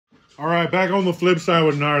All right, back on the flip side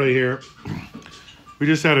with Gnarly here. We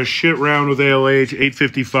just had a shit round with ALH,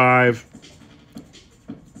 855.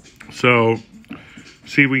 So,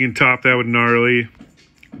 see if we can top that with Gnarly.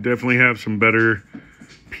 Definitely have some better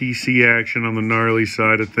PC action on the Gnarly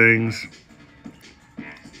side of things.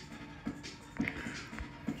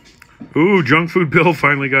 Ooh, Junk Food Bill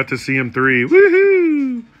finally got to CM3.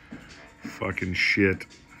 Woohoo! Fucking shit.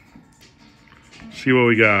 See what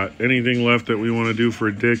we got. Anything left that we want to do for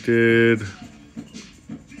Addicted?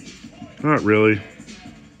 Not really.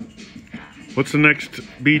 What's the next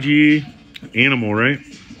BGE? Animal, right?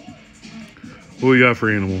 What we got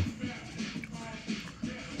for Animal?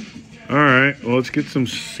 Alright, well, let's get some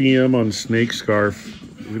CM on Snake Scarf.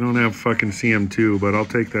 We don't have fucking CM2, but I'll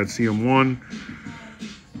take that CM1.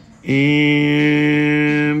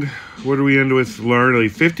 And what do we end with?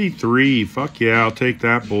 Larnley? 53. Fuck yeah, I'll take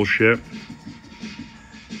that bullshit.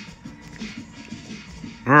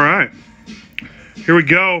 Alright. Here we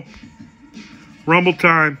go. Rumble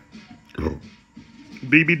time.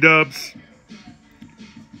 BB dubs.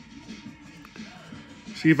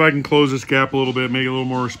 See if I can close this gap a little bit, make it a little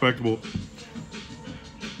more respectable.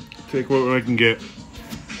 Take what I can get.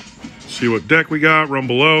 See what deck we got. Run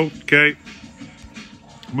below. Okay.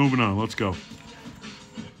 Moving on. Let's go.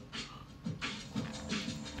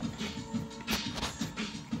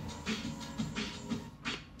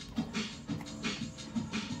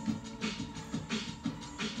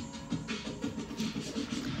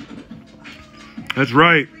 That's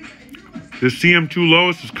right. This CM2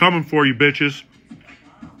 lowest is coming for you, bitches.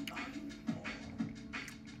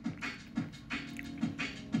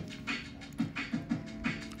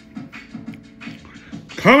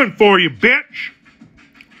 Coming for you, bitch.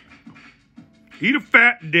 Eat a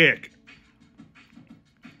fat dick.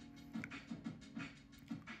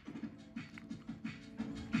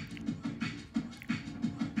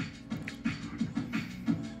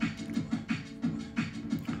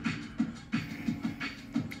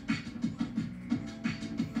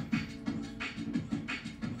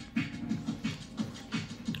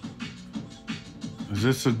 Is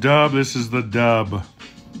this a dub? This is the dub.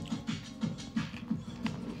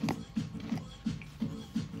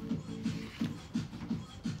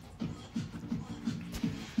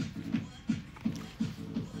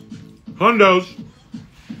 Hundos.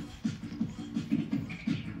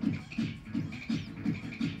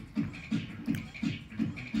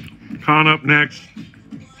 Con up next.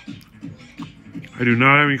 I do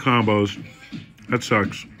not have any combos. That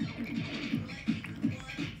sucks.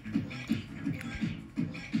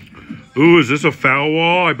 Ooh, is this a foul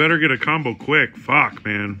wall? I better get a combo quick. Fuck,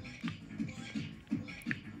 man.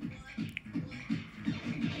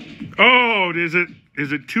 Oh, is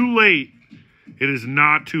it too late? It is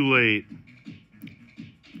not too late.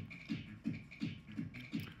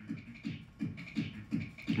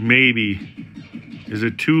 Maybe. Is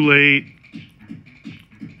it too late?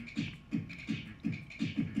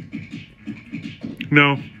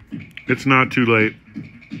 No, it's not too late.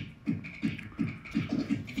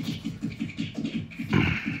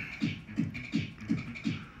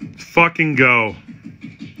 Let's fucking go.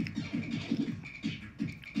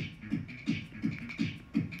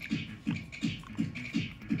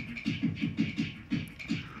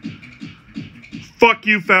 Fuck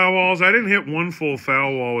you, foul walls. I didn't hit one full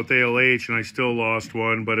foul wall with ALH, and I still lost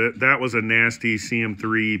one, but that was a nasty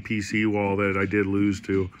CM3 PC wall that I did lose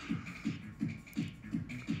to.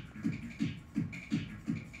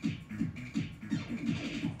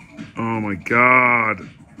 Oh my god.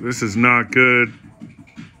 This is not good.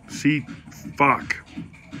 See? Fuck.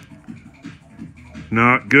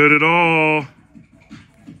 Not good at all.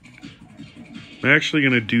 I'm actually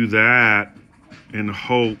going to do that in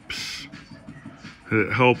hopes that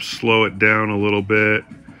it helps slow it down a little bit.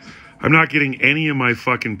 I'm not getting any of my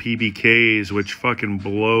fucking PBKs, which fucking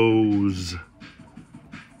blows.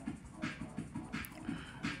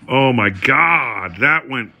 Oh my god. That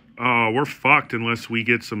went... Oh, we're fucked unless we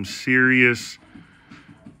get some serious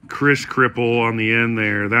Chris Cripple on the end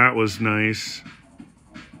there. That was nice.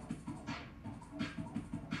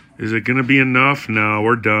 Is it going to be enough? No,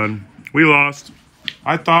 we're done. We lost.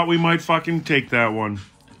 I thought we might fucking take that one.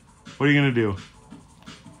 What are you going to do?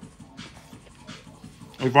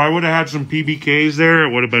 If I would have had some PBKs there,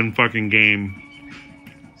 it would have been fucking game.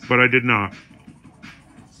 But I did not.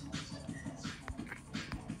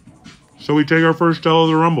 So we take our first L of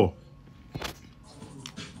the Rumble.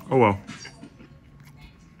 Oh well.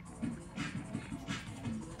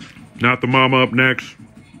 Not the mama up next.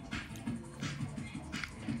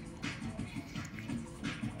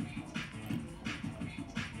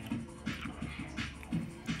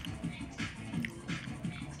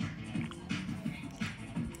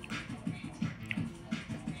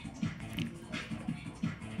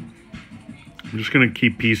 I'm just going to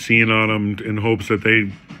keep PCing on them in hopes that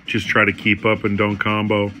they just try to keep up and don't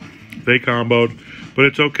combo. They comboed, but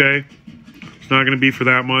it's okay. It's not going to be for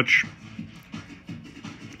that much.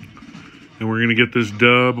 And we're going to get this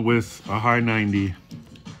dub with a high 90.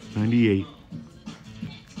 98.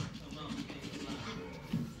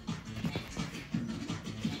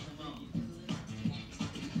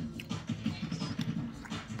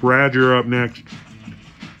 Brad, you're up next.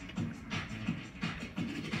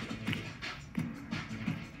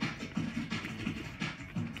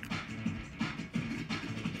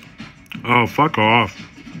 Oh, fuck off.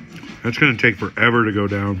 That's going to take forever to go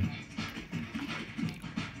down.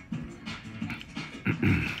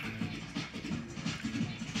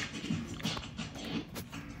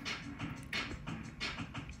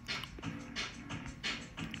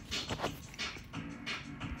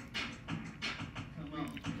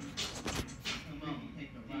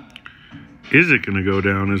 Is it going to go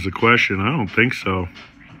down is the question. I don't think so.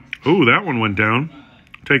 Ooh, that one went down.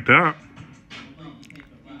 Take that.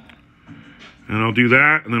 And I'll do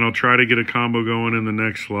that, and then I'll try to get a combo going in the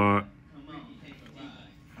next slot.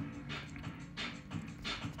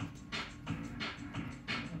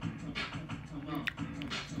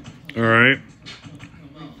 All right.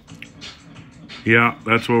 Yeah,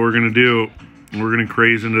 that's what we're going to do. We're going to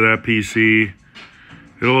craze into that PC.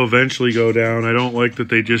 It'll eventually go down. I don't like that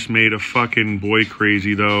they just made a fucking boy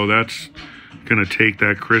crazy, though. That's going to take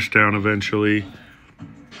that Chris down eventually.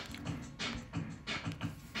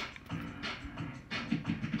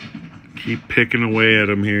 Keep picking away at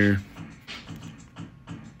him here.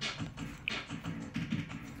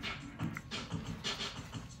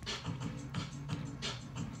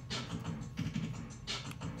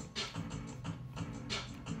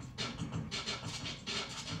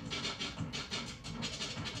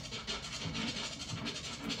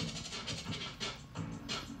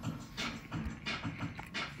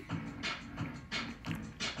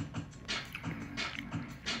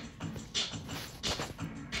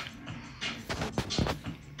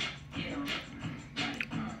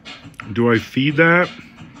 Do I feed that?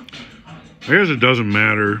 I guess it doesn't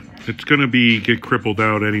matter. It's going to get crippled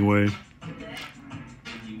out anyway.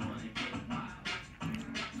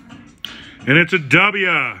 And it's a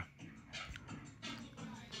W.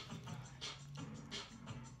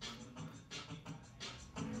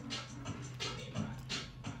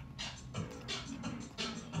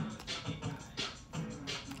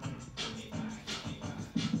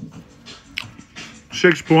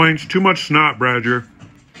 Six points. Too much snot, Bradger.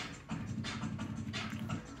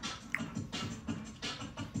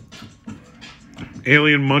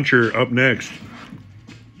 Alien Muncher up next.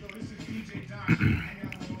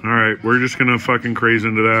 All right, we're just going to fucking craze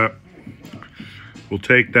into that. We'll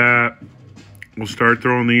take that. We'll start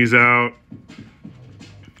throwing these out.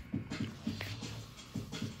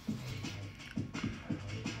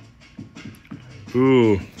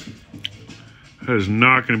 Ooh. That is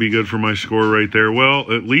not going to be good for my score right there.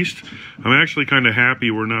 Well, at least I'm actually kind of happy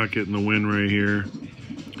we're not getting the win right here.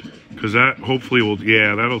 Because that hopefully will,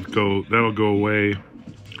 yeah, that'll go away.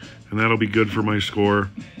 And that'll be good for my score.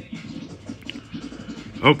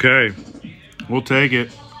 Okay. We'll take it.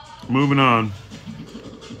 Moving on.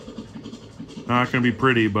 Not going to be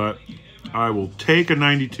pretty, but I will take a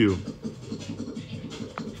 92.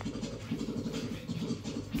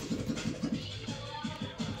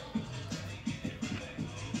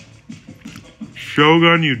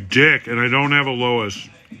 Shogun, you dick, and I don't have a Lois.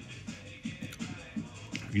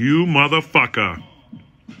 You motherfucker.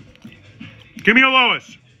 Give me a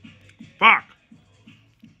Lois. Fuck.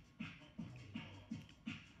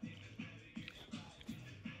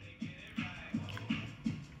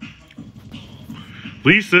 At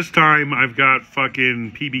least this time I've got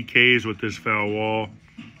fucking PBKs with this foul wall.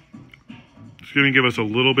 It's going to give us a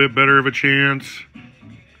little bit better of a chance.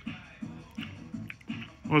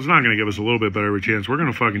 Well, it's not going to give us a little bit better of a chance. We're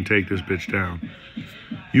going to fucking take this bitch down.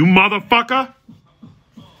 You motherfucker.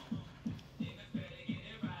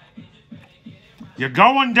 You're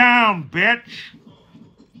going down, bitch.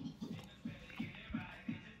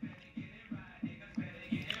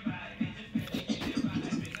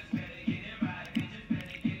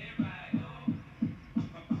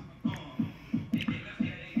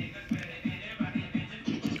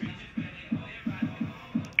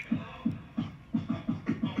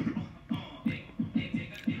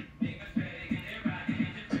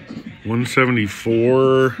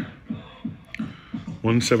 $174,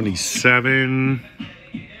 $177.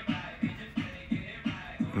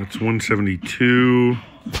 That's 172.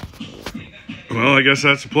 Well, I guess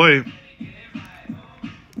that's the play.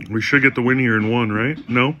 We should get the win here in one, right?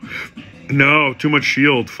 No? No, too much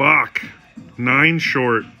shield. Fuck. 9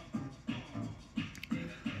 short.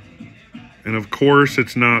 And of course,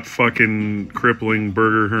 it's not fucking crippling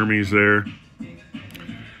Burger Hermes there.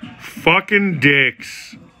 Fucking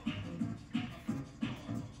dicks.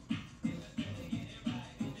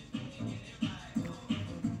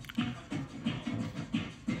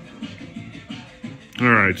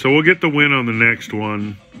 All right, so we'll get the win on the next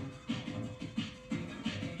one.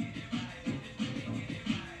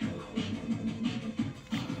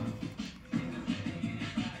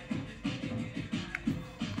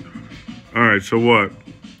 All right, so what?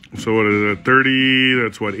 So what is it? 30,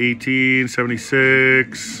 that's what, 18,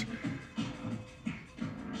 76.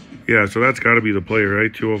 Yeah, so that's got to be the play,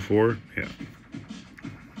 right? 204? Yeah.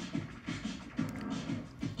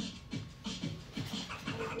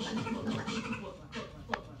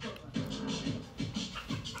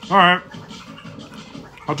 All right.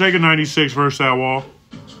 I'll take a 96 versus that wall.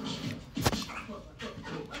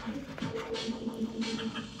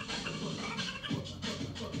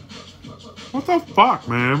 What the fuck,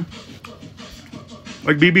 man?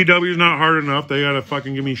 Like, BBW's not hard enough. They gotta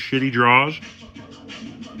fucking give me shitty draws.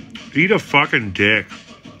 Eat a fucking dick.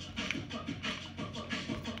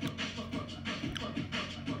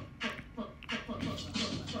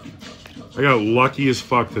 I got lucky as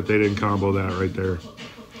fuck that they didn't combo that right there.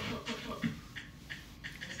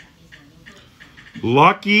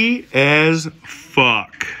 Lucky as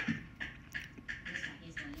fuck.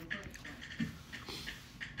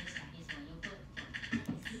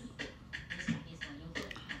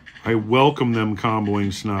 I welcome them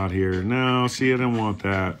comboing snot here. No, see, I didn't want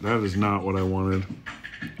that. That is not what I wanted.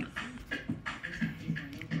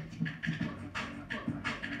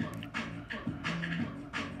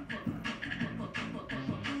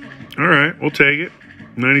 All right, we'll take it.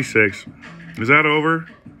 96. Is that over?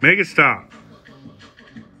 Make it stop.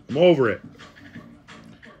 I'm over it.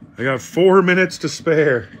 I got 4 minutes to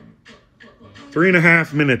spare.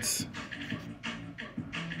 3.5 minutes.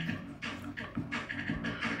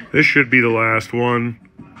 This should be the last one.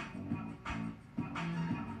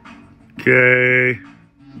 Okay.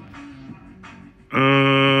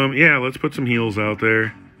 Yeah, let's put some heels out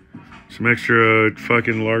there. Some extra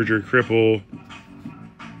fucking larger cripple.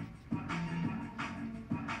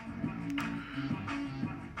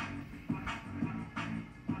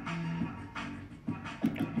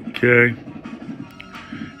 Okay.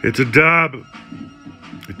 It's a dub.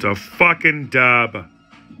 It's a fucking dub.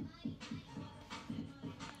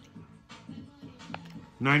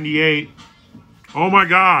 98. Oh my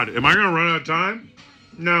God. Am I going to run out of time?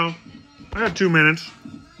 No. I got 2 minutes.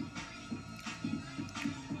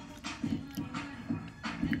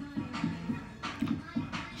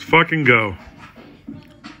 Let's fucking go.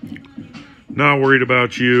 Not worried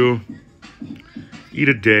about you. Eat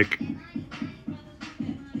a dick.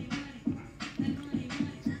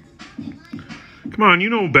 Come on,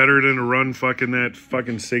 you know better than to run fucking that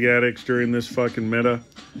fucking Sig Addicts during this fucking meta.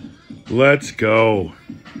 Let's go.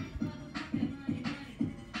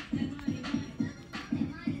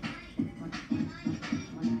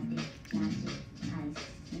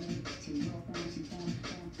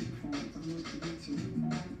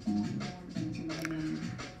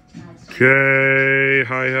 Okay,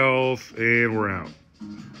 high health, and we're out.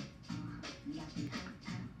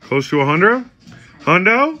 Close to 100?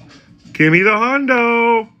 Hundo? Give me the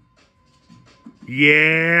hundo.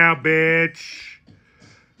 Yeah, bitch.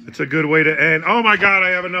 It's a good way to end. Oh my God, I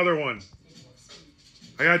have another one.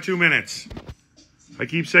 I got 2 minutes. I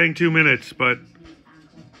keep saying 2 minutes, but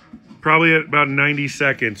probably at about 90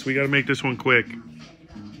 seconds. We got to make this one quick.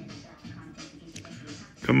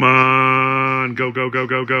 Come on. Go, go, go,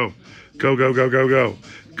 go, go. Go, go, go, go, go.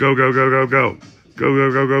 Go, go, go, go, go. Go,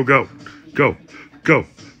 go, go, go, go. Go,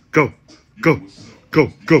 go, go, go.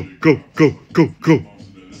 Go, go, go, go, go, go.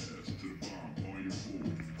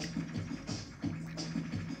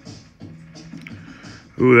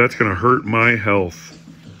 Ooh, that's going to hurt my health.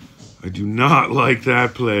 I do not like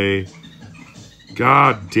that play.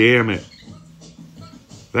 God damn it.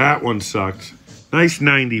 That one sucked. Nice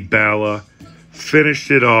 90, Bala.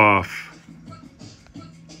 Finished it off.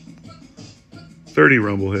 30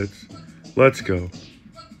 rumble hits. Let's go.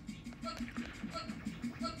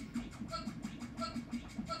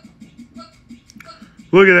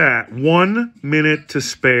 Look at that. 1 minute to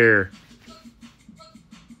spare.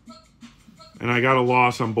 And I got a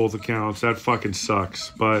loss on both accounts. That fucking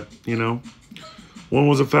sucks. But, you know, one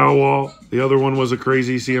was a foul wall. The other one was a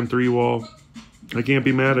crazy CM3 wall. I can't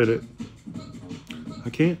be mad at it. I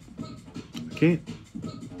can't. I can't.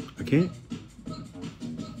 I can't.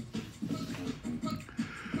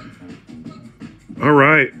 All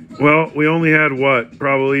right. Well, we only had what?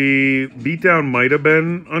 Probably Beatdown might have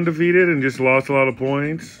been undefeated and just lost a lot of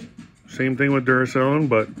points. Same thing with Duracell,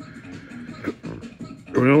 but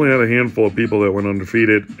we only had a handful of people that went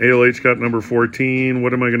undefeated. ALH got number 14.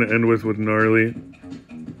 What am I going to end with Gnarly?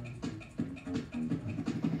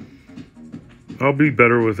 I'll be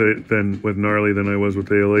better with it than with Gnarly than I was with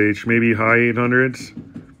ALH. Maybe high 800s.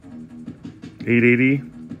 880.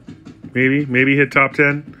 Maybe hit top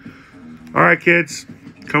 10. All right, kids.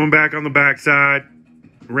 Coming back on the backside.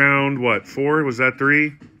 Round, what, 4? Was that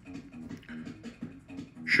 3?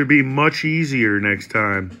 Should be much easier next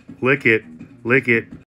time. Lick it. Lick it.